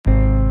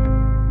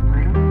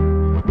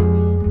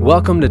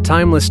Welcome to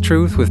Timeless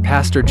Truth with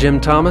Pastor Jim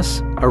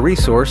Thomas, a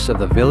resource of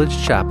the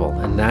Village Chapel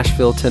in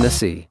Nashville,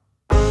 Tennessee.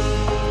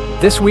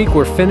 This week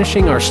we're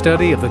finishing our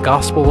study of the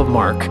Gospel of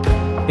Mark.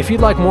 If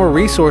you'd like more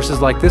resources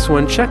like this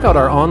one, check out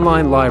our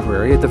online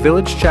library at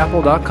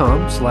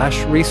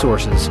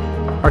thevillagechapel.com/resources.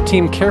 Our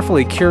team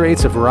carefully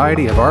curates a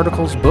variety of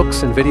articles,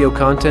 books, and video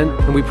content,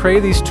 and we pray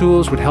these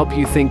tools would help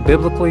you think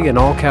biblically in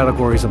all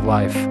categories of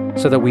life,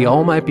 so that we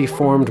all might be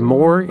formed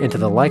more into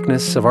the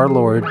likeness of our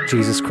Lord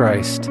Jesus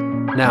Christ.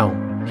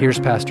 Now, here's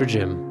Pastor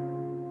Jim.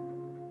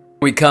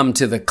 We come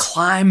to the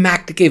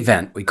climactic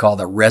event we call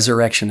the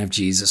resurrection of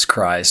Jesus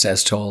Christ,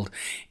 as told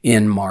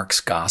in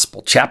Mark's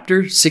Gospel.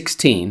 Chapter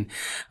 16.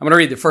 I'm going to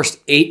read the first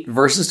 8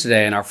 verses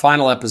today in our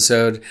final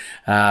episode,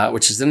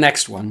 which is the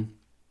next one.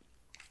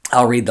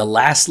 I'll read the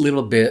last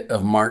little bit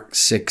of Mark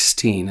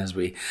 16 as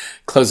we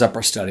close up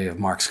our study of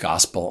Mark's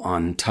Gospel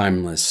on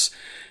timeless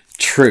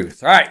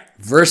truth. All right,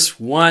 verse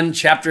 1,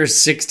 chapter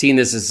 16.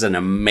 This is an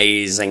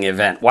amazing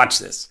event. Watch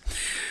this.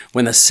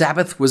 When the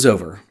Sabbath was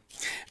over,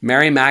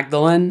 Mary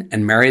Magdalene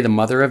and Mary, the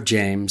mother of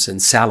James, and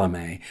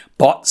Salome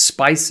bought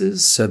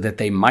spices so that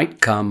they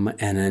might come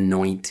and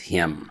anoint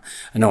him.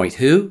 Anoint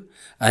who?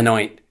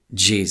 Anoint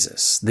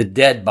Jesus, the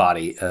dead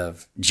body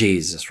of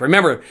Jesus.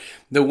 Remember,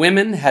 the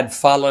women had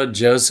followed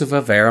Joseph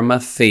of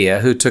Arimathea,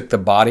 who took the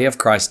body of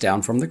Christ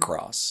down from the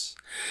cross,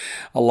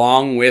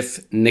 along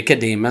with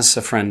Nicodemus,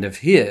 a friend of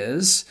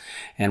his.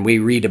 And we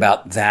read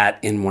about that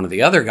in one of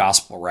the other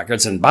gospel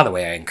records. And by the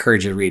way, I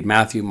encourage you to read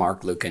Matthew,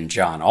 Mark, Luke, and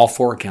John, all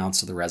 4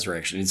 accounts of the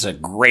resurrection. It's a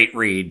great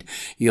read.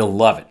 You'll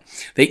love it.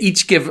 They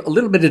each give a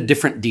little bit of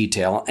different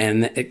detail,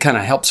 and it kind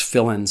of helps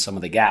fill in some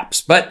of the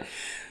gaps. But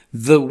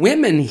the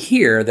women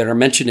here that are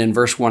mentioned in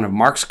verse 1 of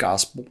Mark's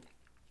Gospel,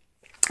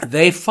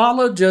 they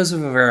followed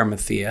Joseph of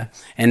Arimathea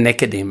and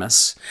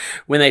Nicodemus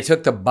when they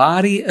took the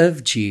body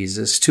of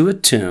Jesus to a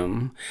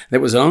tomb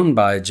that was owned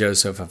by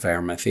Joseph of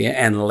Arimathea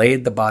and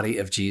laid the body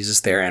of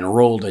Jesus there and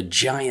rolled a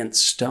giant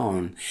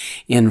stone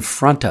in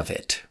front of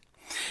it.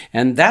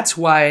 And that's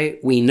why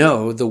we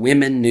know the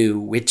women knew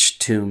which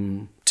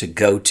tomb to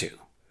go to.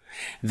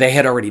 They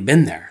had already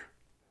been there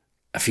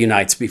a few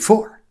nights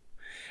before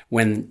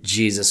when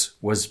Jesus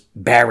was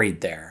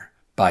buried there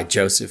by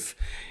Joseph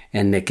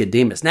and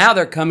Nicodemus. Now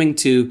they're coming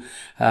to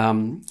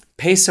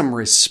pay some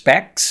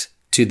respects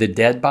to the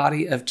dead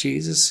body of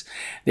Jesus.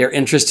 They're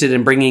interested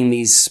in bringing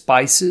these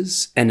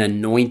spices and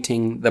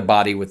anointing the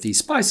body with these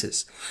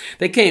spices.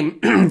 They came,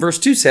 verse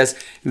 2 says,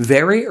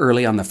 very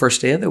early on the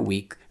first day of the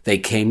week, they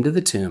came to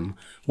the tomb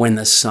when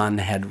the sun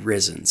had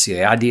risen. See,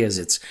 the idea is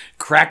it's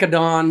crack of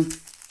dawn,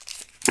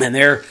 and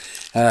they're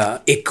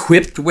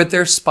equipped with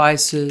their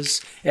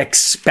spices,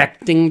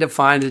 expecting to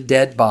find a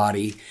dead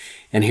body.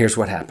 And here's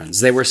what happens.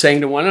 They were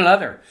saying to one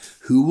another,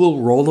 who will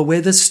roll away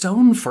the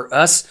stone for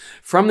us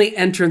from the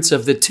entrance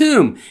of the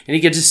tomb? And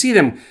you get to see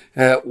them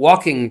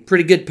walking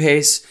pretty good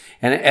pace.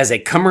 And as they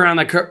come around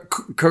the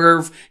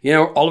curve,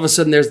 all of a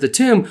sudden there's the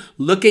tomb.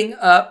 Looking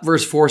up,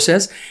 verse 4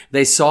 says,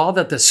 they saw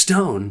that the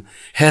stone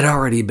had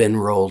already been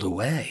rolled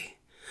away,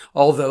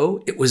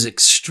 although it was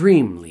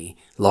extremely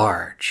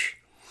large.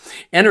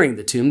 Entering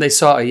the tomb, they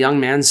saw a young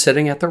man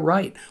sitting at the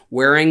right,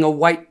 wearing a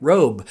white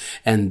robe,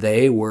 and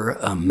they were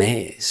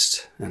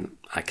amazed. And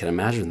I can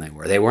imagine they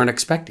were. They weren't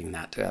expecting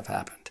that to have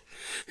happened.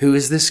 Who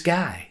is this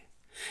guy?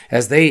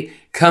 As they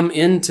come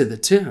into the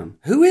tomb,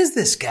 who is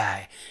this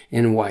guy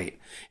in white?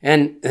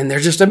 And they're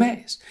just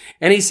amazed.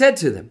 And he said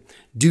to them,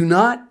 do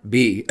not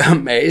be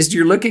amazed.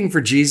 You're looking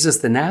for Jesus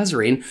the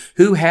Nazarene,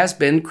 who has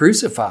been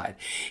crucified.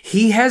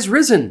 He has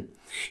risen.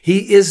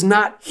 He is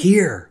not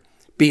here.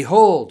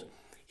 Behold,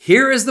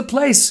 here is the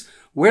place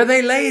where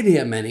they laid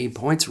him. And he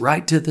points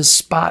right to the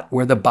spot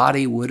where the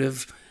body would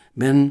have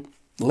been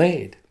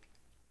laid.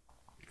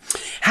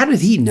 How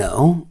did he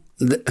know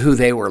who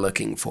they were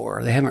looking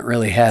for? They haven't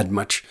really had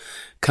much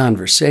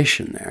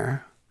conversation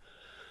there.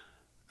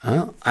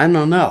 Well, I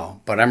don't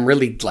know, but I'm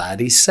really glad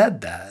he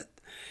said that.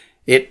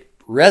 It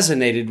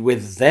resonated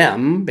with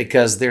them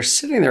because they're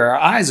sitting there,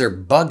 our eyes are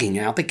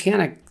bugging out. They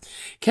can't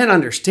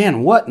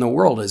understand what in the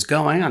world is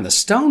going on. The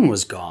stone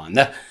was gone.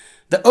 The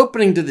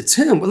opening to the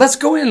tomb. Well, let's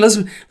go in.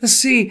 Let's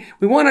see.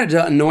 We wanted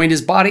to anoint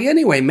his body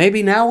anyway.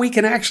 Maybe now we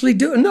can actually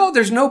do it. No,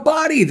 there's no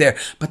body there.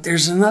 But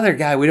there's another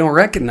guy we don't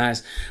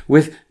recognize.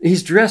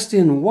 He's dressed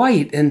in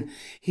white, and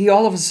he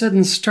all of a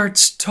sudden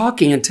starts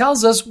talking and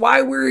tells us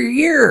why we're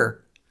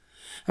here.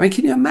 I mean,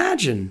 can you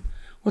imagine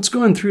what's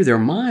going through their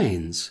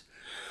minds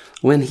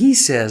when he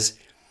says,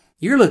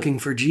 you're looking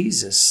for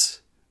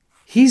Jesus.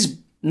 He's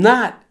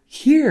not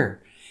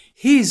here.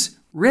 He's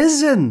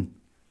risen.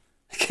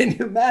 Can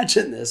you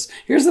imagine this?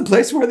 Here's the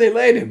place where they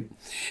laid him.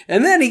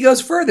 And then he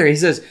goes further. He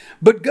says,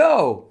 but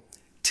go,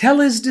 tell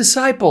his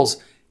disciples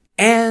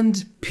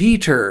and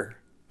Peter.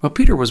 Well,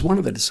 Peter was one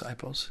of the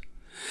disciples.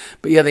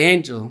 But yeah, the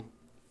angel,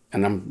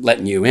 and I'm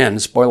letting you in,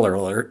 spoiler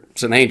alert,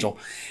 it's an angel.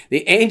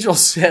 The angel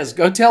says,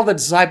 go tell the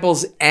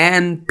disciples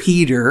and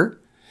Peter,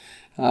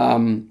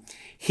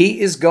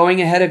 he is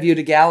going ahead of you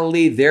to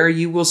Galilee. There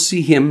you will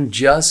see him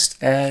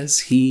just as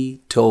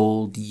he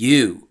told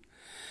you.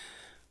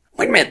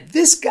 wait a minute,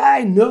 this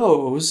guy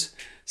knows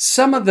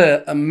some of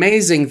the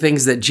amazing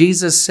things that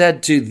Jesus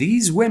said to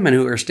these women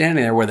who are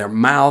standing there with their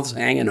mouths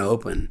hanging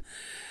open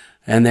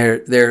and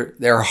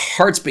their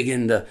hearts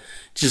begin to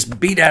just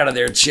beat out of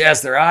their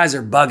chest. Their eyes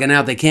are bugging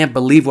out. They can't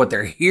believe what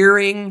they're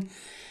hearing.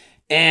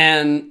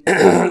 And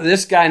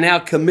this guy now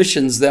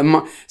commissions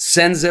them,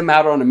 sends them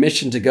out on a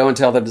mission to go and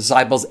tell the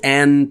disciples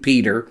and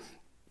Peter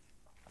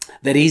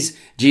that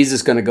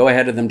Jesus going to go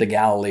ahead of them to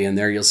Galilee, and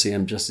there you'll see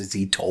him just as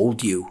he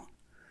told you.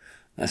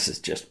 This is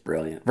just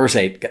brilliant. Verse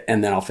 8,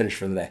 and then I'll finish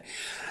for the day.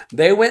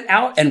 They went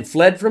out and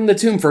fled from the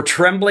tomb, for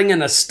trembling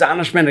and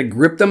astonishment had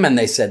gripped them, and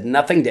they said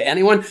nothing to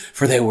anyone,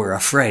 for they were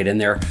afraid. And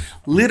they're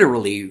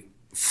literally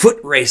foot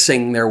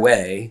racing their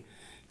way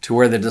to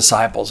where the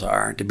disciples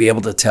are to be able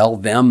to tell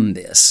them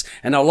this.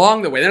 And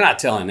along the way, they're not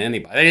telling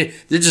anybody.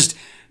 They just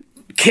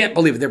can't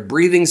believe it. They're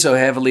breathing so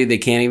heavily they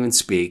can't even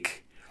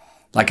speak.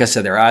 Like I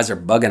said, their eyes are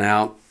bugging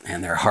out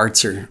and their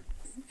hearts are,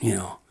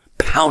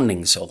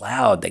 pounding so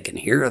loud they can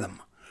hear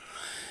them.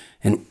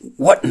 And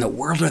what in the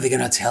world are they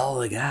going to tell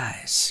the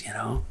guys,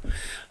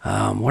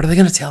 What are they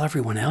going to tell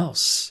everyone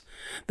else?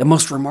 The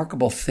most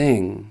remarkable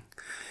thing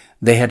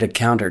they had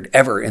encountered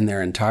ever in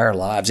their entire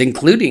lives,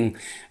 including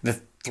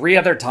the 3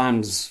 other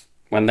times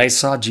when they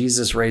saw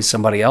Jesus raise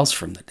somebody else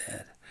from the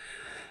dead.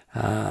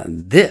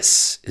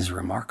 This is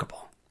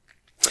remarkable.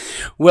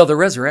 Well, the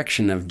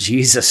resurrection of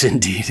Jesus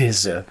indeed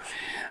is a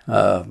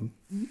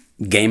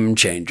game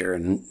changer,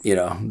 and,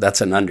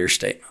 that's an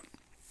understatement.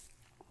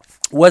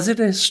 Was it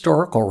a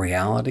historical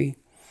reality?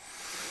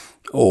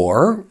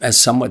 Or, as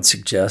some would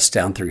suggest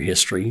down through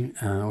history,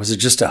 was it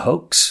just a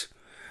hoax?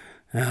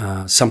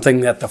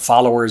 Something that the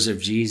followers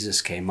of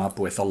Jesus came up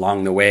with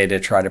along the way to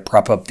try to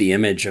prop up the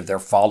image of their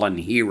fallen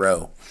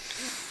hero.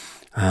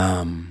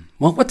 Well,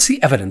 what's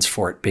the evidence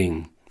for it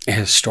being a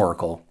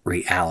historical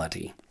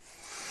reality?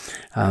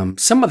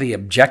 Some of the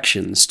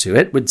objections to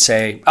it would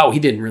say, he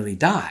didn't really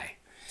die.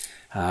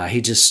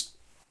 He just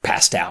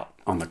passed out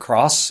on the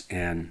cross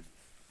and,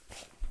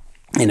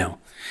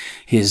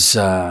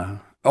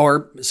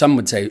 or some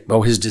would say,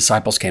 his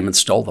disciples came and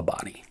stole the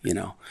body,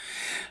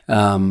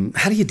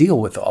 How do you deal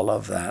with all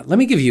of that? Let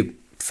me give you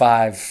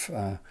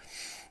 5,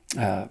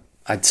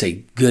 I'd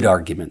say, good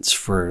arguments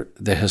for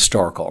the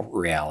historical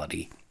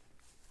reality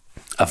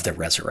of the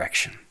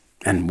resurrection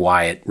and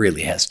why it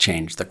really has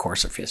changed the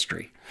course of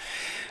history.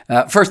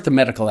 First, the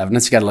medical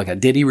evidence. You got to look at,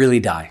 did he really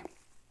die?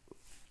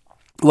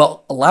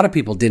 Well, a lot of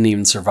people didn't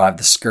even survive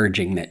the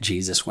scourging that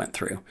Jesus went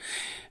through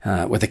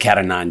with the cat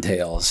o' nine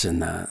tails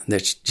and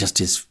just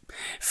his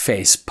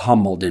face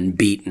pummeled and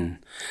beaten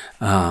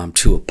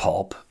to a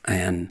pulp.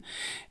 And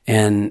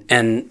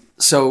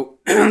so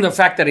the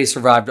fact that he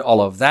survived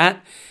all of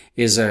that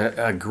is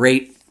a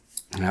great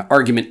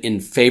argument in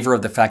favor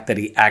of the fact that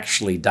he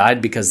actually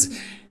died, because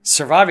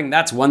surviving,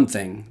 that's one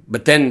thing,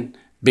 but then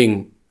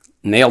being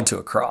nailed to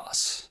a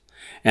cross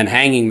and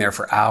hanging there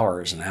for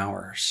hours and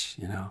hours,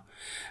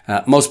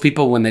 most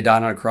people, when they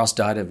died on a cross,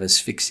 died of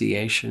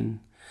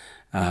asphyxiation.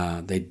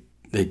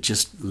 They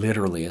just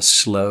literally a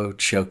slow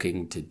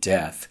choking to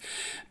death.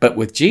 But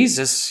with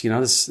Jesus,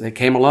 they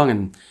came along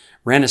and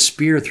ran a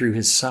spear through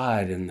his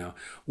side, and the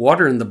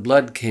water and the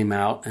blood came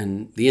out,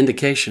 and the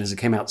indication is it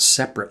came out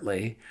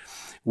separately,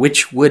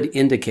 which would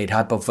indicate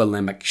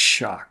hypovolemic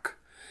shock.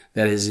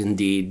 That is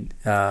indeed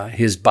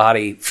his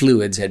body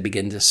fluids had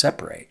begun to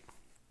separate.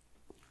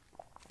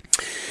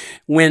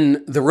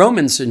 When the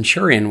Roman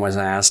centurion was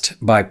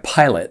asked by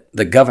Pilate,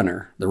 the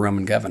governor, the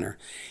Roman governor,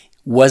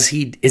 is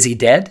he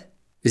dead?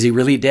 Is he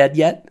really dead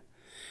yet?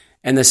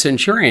 And the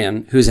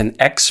centurion, who's an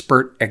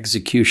expert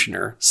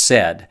executioner,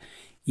 said,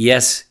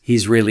 yes,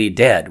 he's really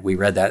dead. We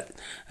read that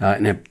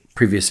in a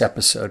previous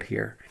episode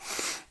here.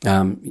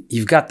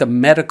 You've got the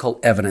medical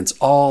evidence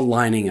all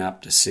lining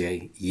up to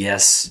say,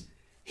 yes,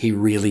 he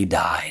really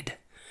died.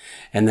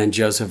 And then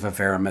Joseph of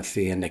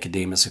Arimathea and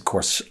Nicodemus, of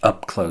course,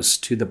 up close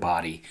to the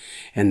body,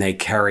 and they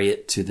carry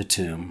it to the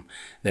tomb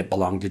that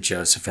belonged to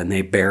Joseph, and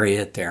they bury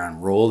it there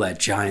and roll that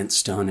giant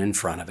stone in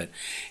front of it.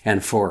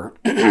 And for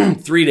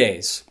 3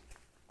 days,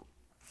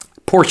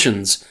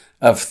 portions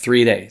of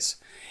 3 days,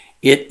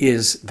 it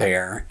is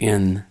there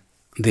in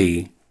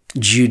the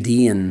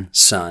Judean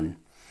sun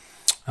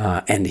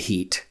and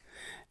heat.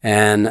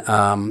 And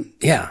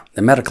the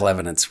medical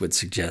evidence would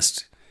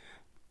suggest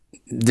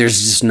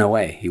there's just no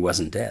way he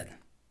wasn't dead.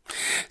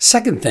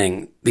 Second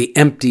thing, the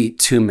empty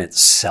tomb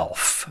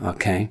itself,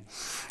 okay?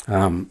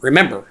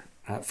 Remember,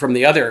 from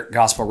the other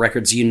gospel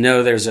records,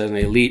 there's an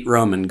elite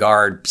Roman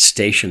guard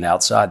stationed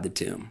outside the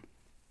tomb.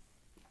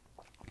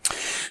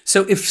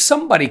 So if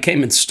somebody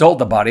came and stole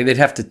the body, they'd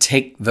have to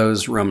take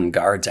those Roman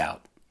guards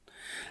out.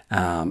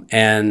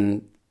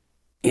 And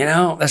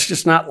that's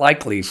just not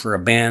likely for a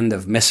band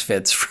of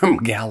misfits from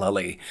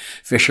Galilee,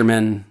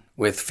 fishermen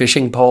with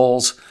fishing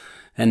poles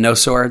and no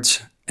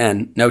swords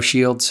and no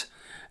shields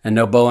and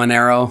no bow and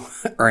arrow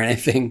or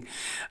anything.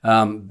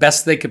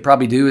 Best they could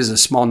probably do is a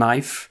small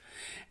knife.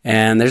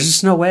 And there's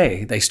just no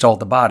way they stole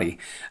the body.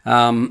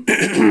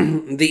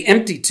 The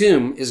empty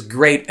tomb is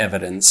great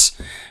evidence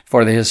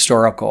for the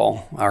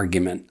historical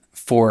argument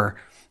for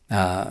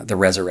the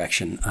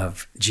resurrection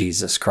of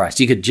Jesus Christ.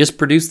 You could just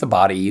produce the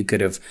body. You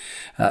could have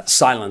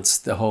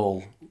silenced the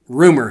whole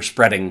rumor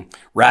spreading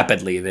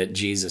rapidly that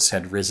Jesus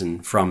had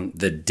risen from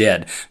the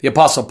dead. The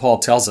Apostle Paul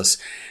tells us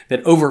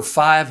that over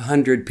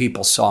 500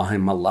 people saw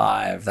him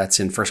alive.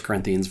 That's in 1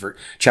 Corinthians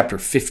chapter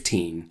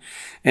 15.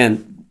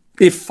 And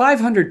if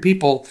 500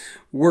 people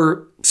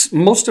were,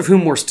 most of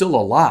whom were still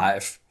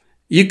alive,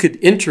 you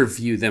could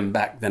interview them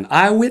back then,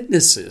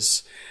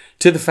 eyewitnesses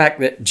to the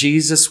fact that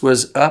Jesus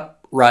was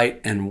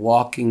upright and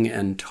walking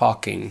and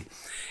talking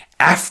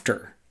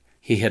after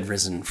he had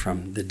risen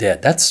from the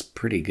dead. That's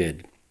pretty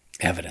good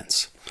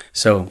evidence.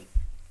 So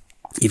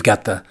you've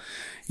got the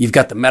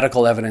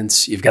medical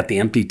evidence, you've got the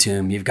empty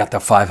tomb, you've got the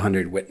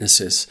 500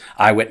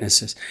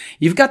 eyewitnesses,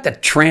 you've got the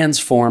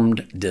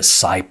transformed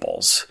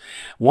disciples.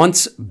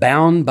 Once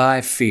bound by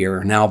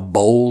fear, now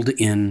bold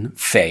in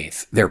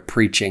faith, they're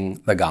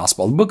preaching the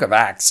gospel. The book of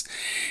Acts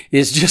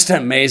is just an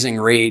amazing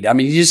read. I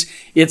mean,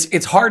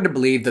 it's hard to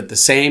believe that the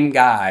same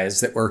guys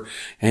that were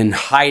in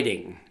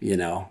hiding,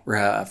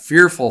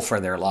 fearful for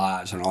their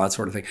lives and all that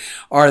sort of thing,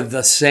 are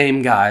the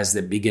same guys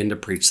that begin to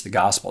preach the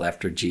gospel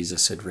after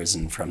Jesus had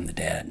risen from the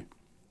dead.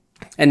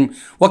 And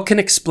what can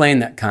explain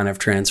that kind of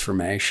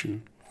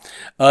transformation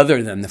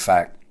other than the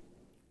fact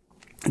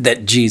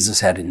that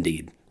Jesus had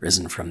indeed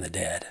risen from the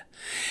dead?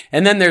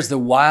 And then there's the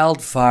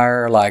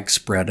wildfire-like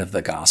spread of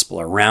the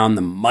gospel around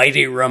the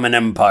mighty Roman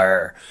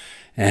Empire.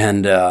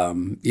 And,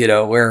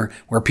 where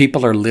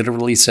people are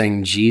literally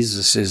saying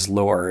Jesus is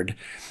Lord.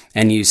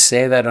 And you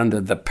say that under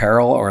the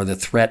peril or the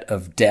threat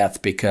of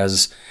death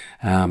because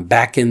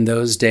back in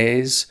those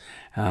days,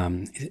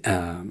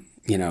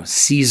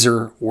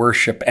 Caesar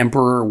worship,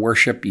 emperor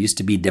worship used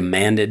to be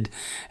demanded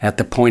at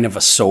the point of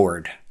a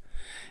sword.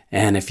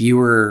 And if you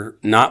were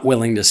not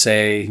willing to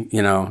say,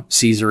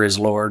 Caesar is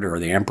Lord or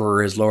the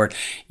emperor is Lord,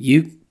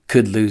 you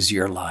could lose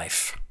your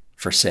life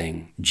for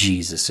saying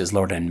Jesus is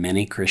Lord. And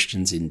many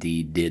Christians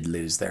indeed did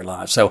lose their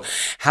lives. So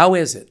how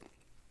is it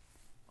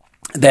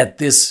that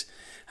this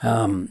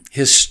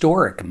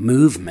historic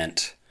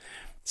movement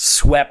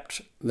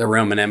swept the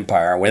Roman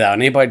Empire without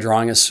anybody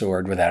drawing a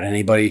sword, without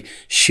anybody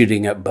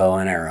shooting a bow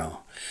and arrow?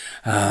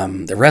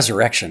 The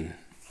resurrection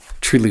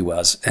truly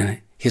was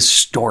an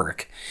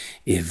historic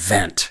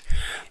event.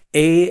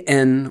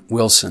 A.N.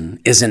 Wilson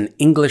is an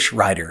English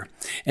writer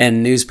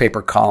and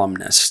newspaper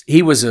columnist.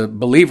 He was a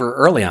believer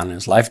early on in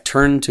his life,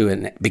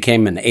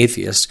 became an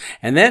atheist,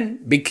 and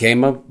then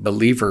became a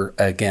believer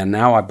again.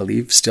 Now, I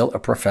believe, still a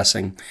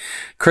professing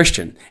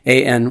Christian.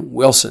 A.N.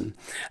 Wilson.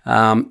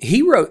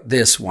 He wrote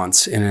this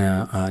once in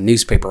a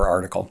newspaper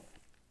article.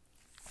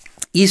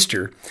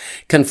 Easter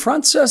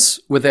confronts us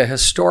with a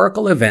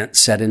historical event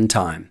set in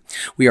time.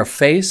 We are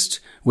faced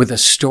with a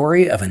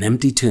story of an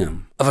empty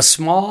tomb, of a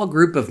small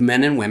group of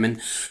men and women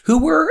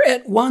who were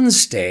at one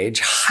stage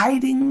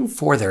hiding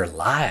for their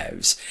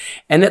lives,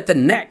 and at the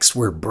next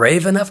were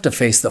brave enough to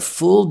face the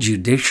full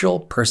judicial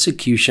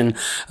persecution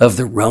of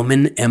the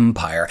Roman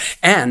Empire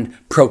and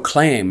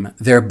proclaim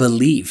their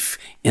belief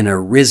in a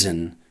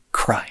risen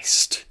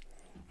Christ.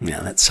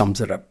 Yeah, that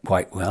sums it up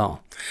quite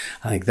well.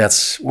 I think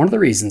that's one of the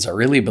reasons I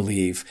really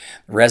believe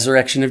the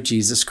resurrection of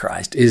Jesus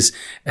Christ is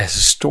a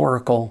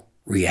historical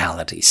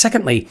reality.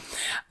 Secondly,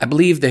 I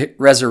believe the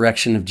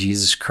resurrection of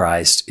Jesus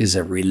Christ is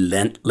a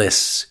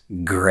relentless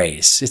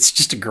grace. It's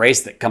just a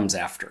grace that comes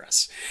after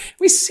us.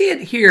 We see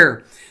it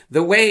here,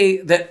 the way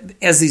that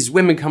as these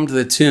women come to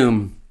the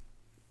tomb,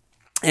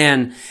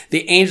 and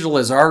the angel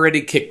has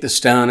already kicked the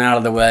stone out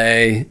of the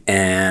way,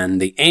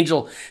 and the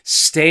angel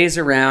stays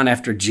around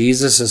after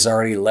Jesus has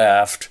already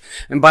left.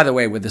 And by the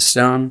way, with the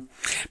stone,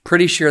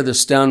 pretty sure the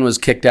stone was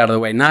kicked out of the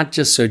way, not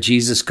just so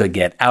Jesus could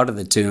get out of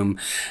the tomb,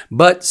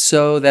 but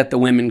so that the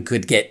women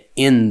could get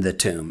in the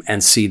tomb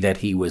and see that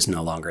he was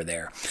no longer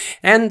there.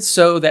 And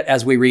so that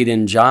as we read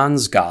in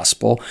John's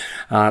gospel,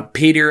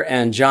 Peter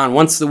and John,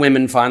 once the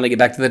women finally get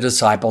back to the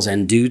disciples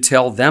and do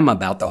tell them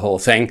about the whole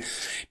thing,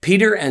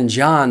 Peter and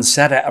John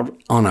set out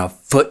on a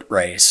foot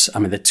race. I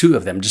mean, the two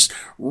of them just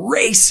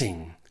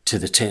racing to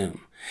the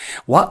tomb.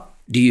 What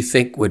do you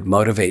think would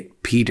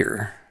motivate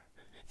Peter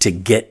to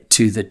get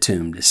to the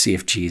tomb to see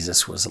if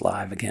Jesus was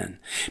alive again?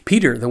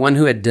 Peter, the one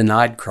who had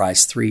denied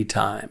Christ 3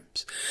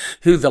 times,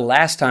 who the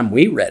last time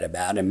we read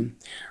about him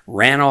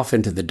ran off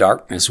into the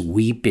darkness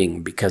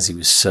weeping because he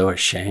was so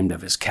ashamed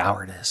of his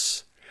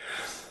cowardice.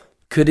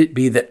 Could it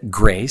be that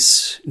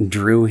grace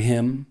drew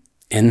him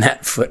in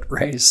that foot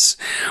race?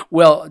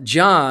 Well,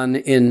 John,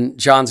 in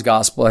John's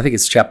gospel, I think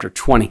it's chapter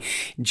 20,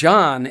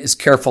 John is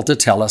careful to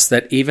tell us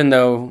that even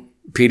though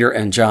Peter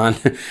and John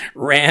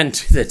ran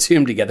to the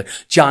tomb together,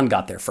 John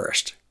got there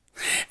first.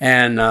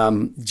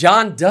 And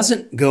John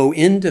doesn't go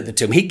into the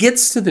tomb. He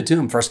gets to the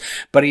tomb first,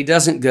 but he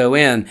doesn't go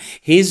in.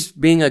 He's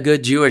being a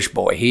good Jewish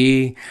boy.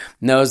 He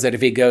knows that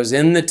if he goes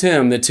in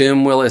the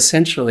tomb will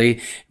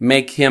essentially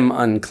make him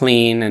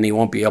unclean, and he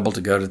won't be able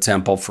to go to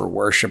temple for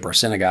worship or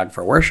synagogue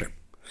for worship.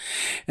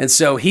 And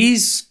so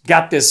he's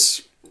got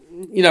this,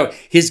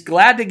 he's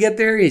glad to get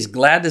there. He's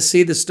glad to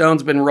see the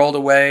stone's been rolled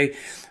away,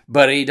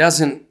 but he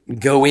doesn't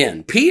go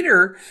in.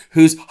 Peter,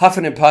 who's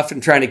huffing and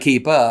puffing, trying to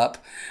keep up,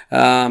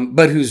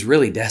 but who's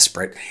really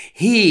desperate,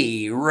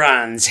 he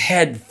runs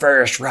head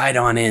first right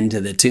on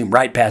into the tomb,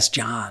 right past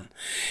John.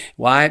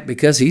 Why?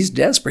 Because he's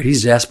desperate.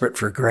 He's desperate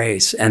for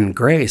grace, and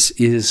grace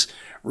is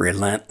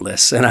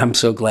relentless. And I'm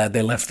so glad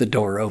they left the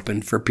door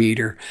open for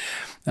Peter,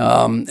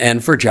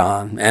 and for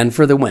John, and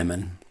for the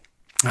women,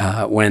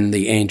 when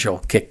the angel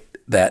kicked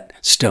that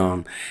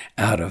stone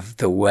out of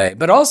the way.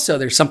 But also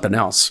there's something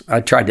else.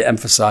 I tried to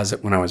emphasize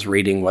it when I was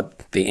reading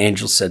what the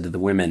angel said to the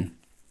women.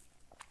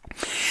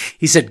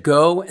 He said,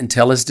 go and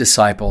tell his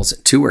disciples,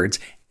 2 words,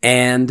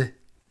 and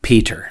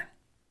Peter.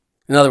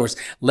 In other words,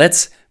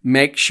 let's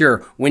make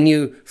sure when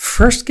you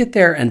first get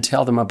there and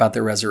tell them about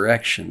the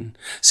resurrection.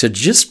 So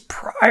just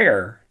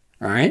prior,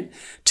 all right,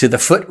 to the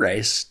foot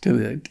race, to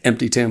the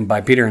empty tomb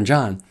by Peter and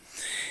John,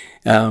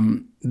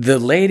 the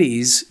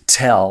ladies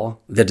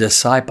tell the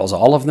disciples,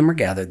 all of them are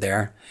gathered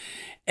there,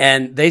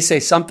 and they say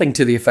something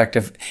to the effect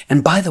of,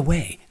 and by the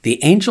way,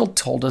 the angel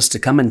told us to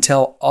come and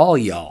tell all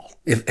y'all,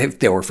 if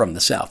they were from the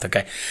South,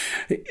 okay?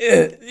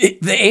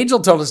 The angel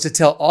told us to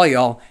tell all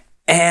y'all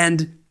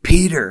and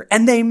Peter.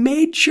 And they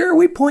made sure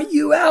we point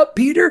you out,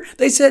 Peter.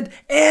 They said,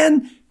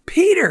 and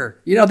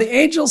Peter. You know, the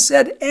angel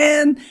said,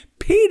 and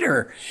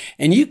Peter.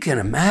 And you can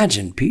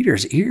imagine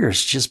Peter's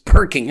ears just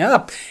perking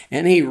up,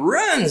 and he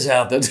runs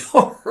out the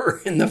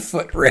door in the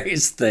foot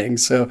race thing.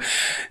 So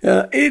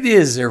it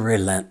is a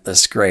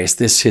relentless grace.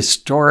 This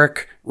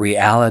historic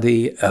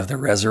reality of the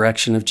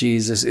resurrection of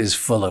Jesus is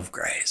full of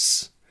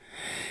grace.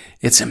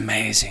 It's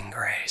amazing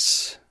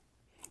grace.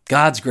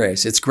 God's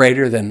grace, it's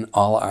greater than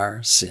all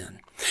our sin.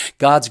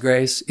 God's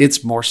grace,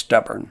 it's more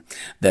stubborn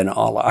than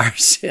all our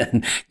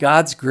sin.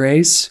 God's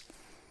grace,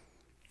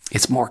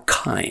 it's more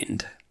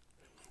kind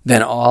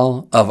than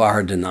all of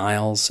our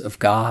denials of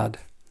God,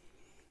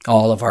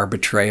 all of our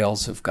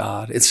betrayals of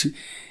God.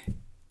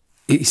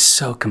 He's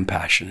so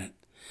compassionate.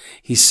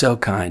 He's so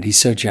kind. He's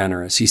so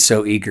generous. He's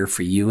so eager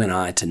for you and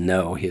I to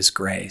know his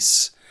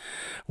grace.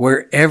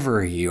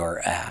 Wherever you're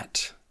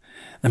at,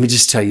 let me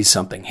just tell you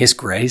something. His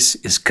grace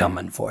is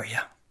coming for you.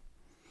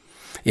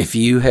 If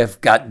you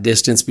have got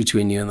distance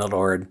between you and the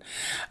Lord,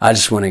 I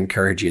just want to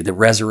encourage you. The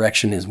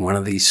resurrection is one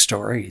of these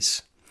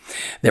stories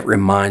that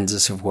reminds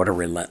us of what a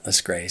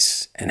relentless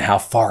grace and how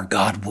far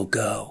God will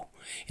go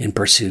in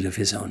pursuit of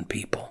his own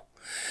people.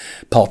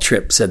 Paul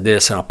Tripp said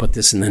this, and I'll put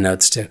this in the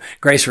notes too.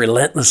 Grace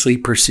relentlessly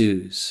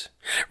pursues,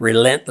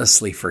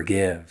 relentlessly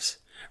forgives,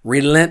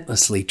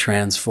 relentlessly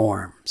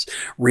transforms,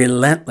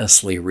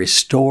 relentlessly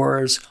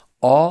restores,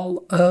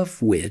 all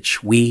of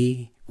which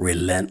we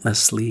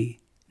relentlessly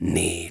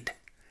need.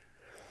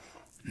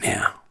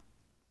 Now,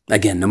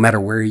 again, no matter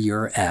where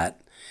you're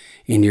at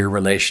in your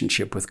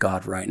relationship with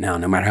God right now,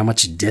 no matter how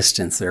much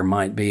distance there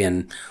might be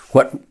and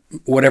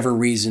whatever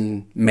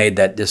reason made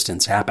that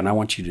distance happen, I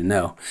want you to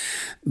know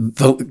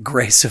the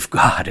grace of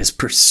God is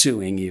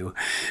pursuing you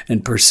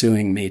and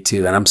pursuing me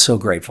too. And I'm so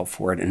grateful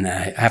for it. And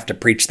I have to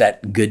preach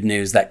that good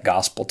news, that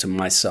gospel to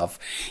myself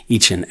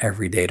each and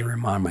every day to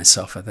remind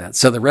myself of that.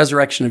 So the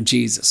resurrection of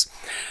Jesus,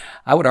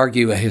 I would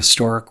argue a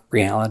historic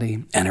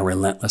reality and a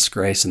relentless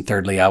grace. And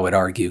thirdly, I would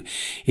argue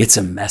it's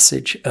a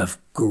message of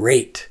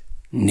great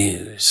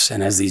news.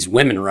 And as these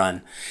women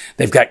run,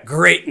 they've got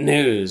great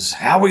news.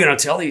 How are we going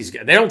to tell these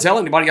guys? They don't tell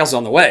anybody else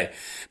on the way.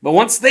 But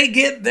once they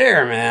get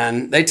there,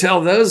 man, they tell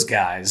those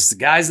guys, the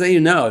guys that you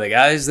know, the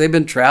guys they've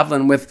been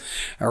traveling with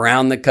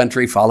around the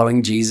country,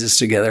 following Jesus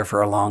together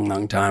for a long,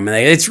 long time. And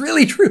it's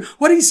really true.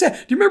 What he said.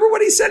 Do you remember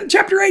what he said in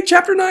chapter 8,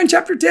 chapter 9,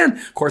 chapter 10?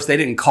 Of course, they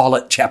didn't call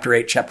it chapter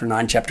 8, chapter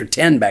 9, chapter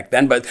 10 back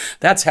then, but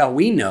that's how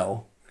we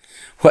know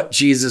what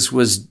Jesus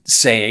was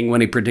saying when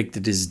he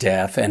predicted his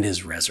death and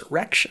his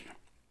resurrection.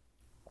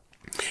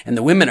 And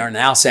the women are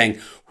now saying,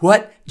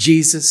 what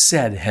Jesus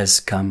said has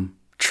come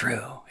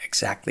true.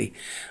 Exactly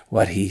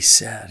what he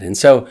said. And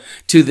so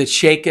to the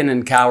shaken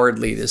and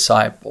cowardly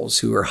disciples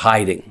who are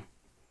hiding,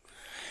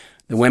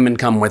 the women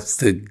come with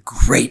the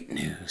great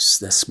news,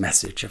 this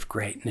message of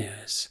great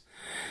news.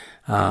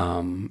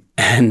 And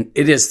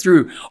it is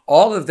through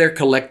all of their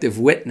collective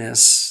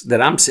witness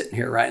that I'm sitting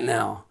here right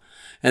now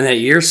and that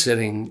you're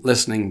sitting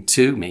listening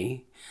to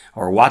me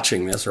or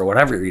watching this or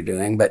whatever you're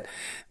doing. But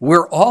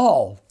we're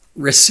all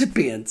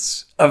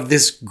recipients of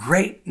this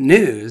great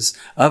news,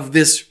 of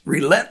this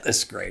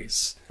relentless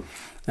grace,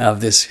 of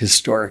this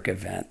historic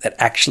event that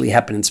actually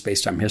happened in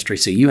space-time history.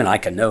 So you and I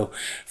can know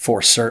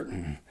for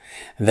certain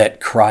that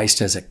Christ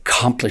has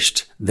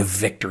accomplished the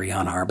victory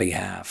on our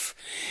behalf.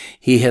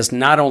 He has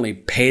not only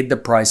paid the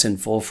price in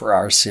full for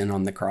our sin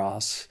on the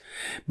cross,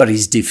 but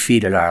he's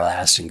defeated our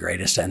last and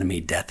greatest enemy,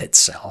 death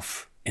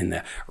itself, in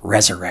the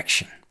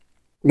resurrection.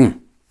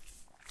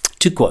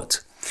 2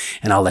 quotes,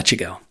 and I'll let you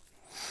go.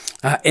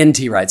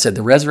 N.T. Wright said,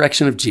 the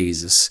resurrection of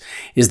Jesus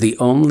is the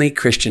only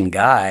Christian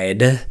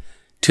guide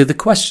to the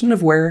question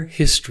of where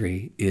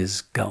history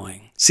is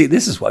going. See,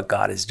 this is what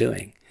God is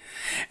doing.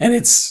 And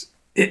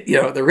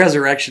the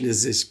resurrection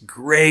is this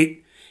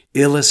great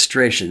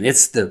illustration.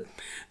 It's the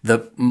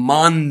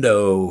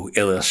Mondo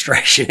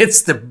illustration.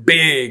 It's the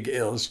big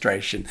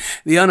illustration,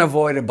 the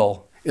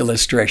unavoidable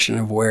illustration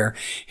of where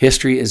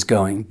history is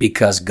going,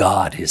 because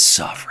God is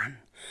sovereign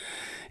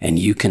and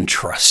you can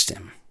trust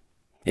him.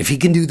 If he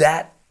can do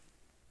that,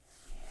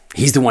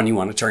 he's the one you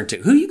want to turn to.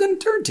 Who are you going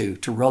to turn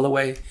to roll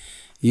away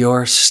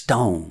your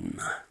stone?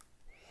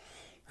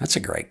 That's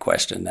a great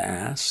question to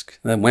ask.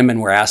 The women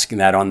were asking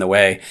that on the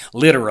way,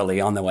 literally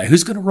on the way.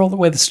 Who's going to roll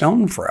away the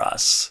stone for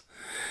us?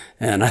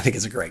 And I think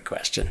it's a great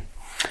question.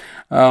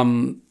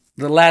 The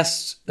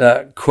last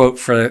quote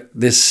for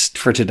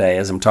today,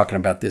 as I'm talking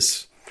about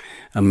this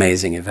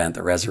amazing event,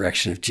 the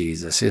resurrection of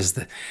Jesus, is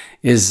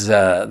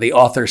the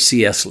author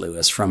C.S.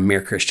 Lewis from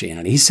Mere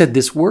Christianity. He said,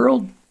 "This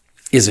world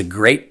is a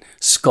great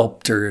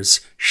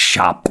sculptor's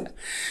shop.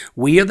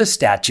 We are the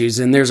statues,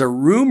 and there's a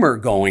rumor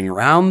going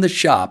around the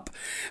shop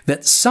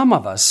that some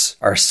of us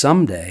are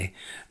someday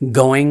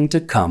going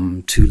to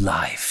come to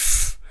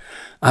life."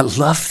 I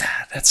love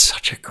that. That's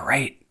such a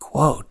great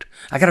quote.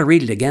 I got to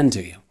read it again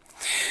to you.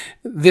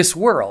 This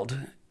world,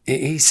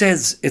 he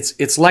says,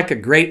 it's like a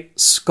great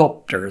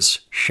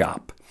sculptor's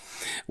shop.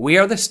 We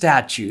are the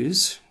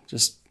statues,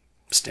 just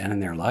standing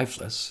there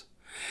lifeless.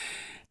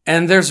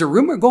 And there's a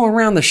rumor going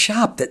around the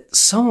shop that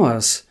some of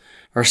us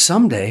are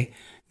someday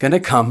going to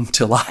come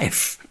to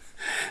life.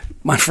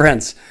 My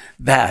friends,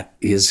 that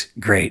is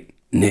great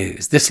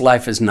news. This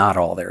life is not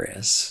all there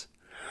is.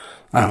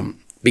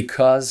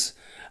 Because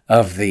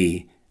of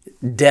the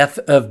death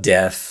of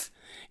death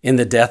in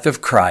the death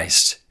of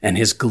Christ and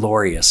his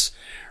glorious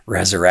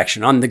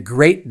resurrection. On the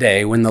great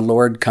day when the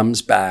Lord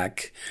comes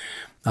back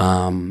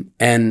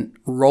and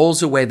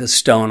rolls away the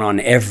stone on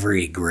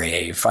every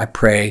grave, I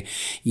pray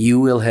you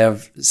will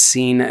have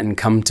seen and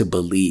come to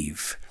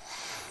believe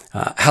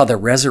how the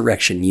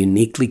resurrection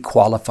uniquely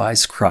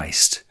qualifies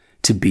Christ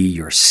to be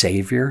your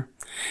Savior,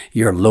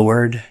 your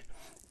Lord,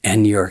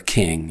 and your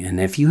King. And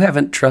if you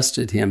haven't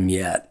trusted him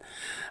yet,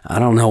 I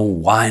don't know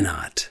why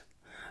not.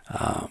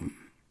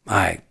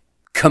 I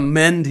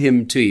commend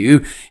him to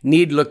you.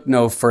 Need look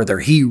no further.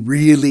 He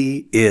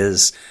really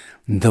is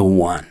the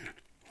one.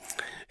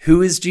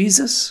 Who is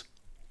Jesus?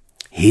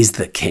 He's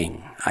the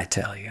King, I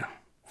tell you.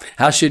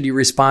 How should you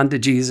respond to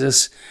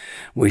Jesus?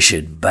 We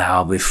should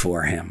bow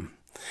before him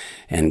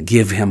and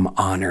give him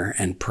honor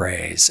and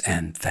praise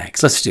and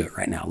thanks. Let's do it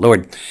right now.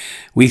 Lord,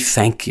 we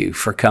thank you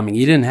for coming.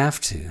 You didn't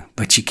have to,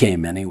 but you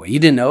came anyway. You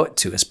didn't owe it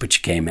to us, but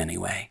you came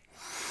anyway.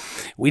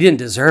 We didn't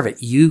deserve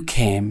it. You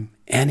came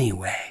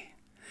anyway.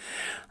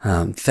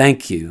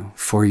 Thank you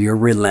for your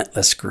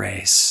relentless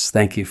grace.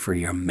 Thank you for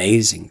your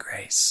amazing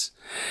grace.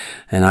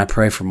 And I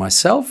pray for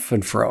myself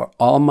and for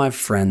all my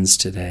friends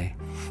today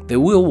that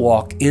we'll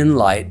walk in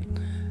light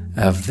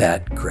of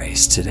that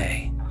grace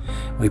today.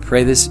 We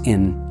pray this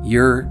in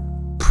your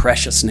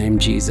precious name,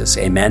 Jesus.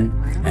 Amen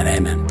and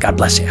amen. God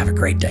bless you. Have a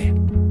great day.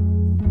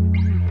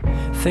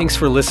 Thanks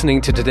for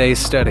listening to today's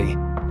study.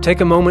 Take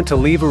a moment to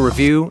leave a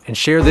review and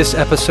share this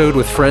episode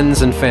with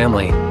friends and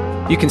family.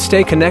 You can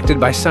stay connected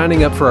by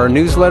signing up for our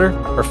newsletter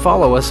or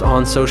follow us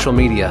on social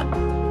media.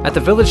 At the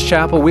Village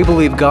Chapel, we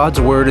believe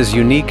God's Word is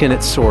unique in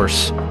its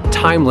source,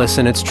 timeless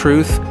in its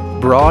truth,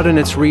 broad in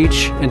its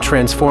reach, and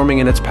transforming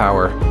in its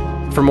power.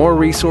 For more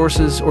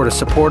resources or to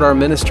support our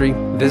ministry,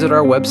 visit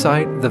our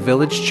website,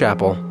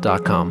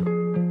 thevillagechapel.com.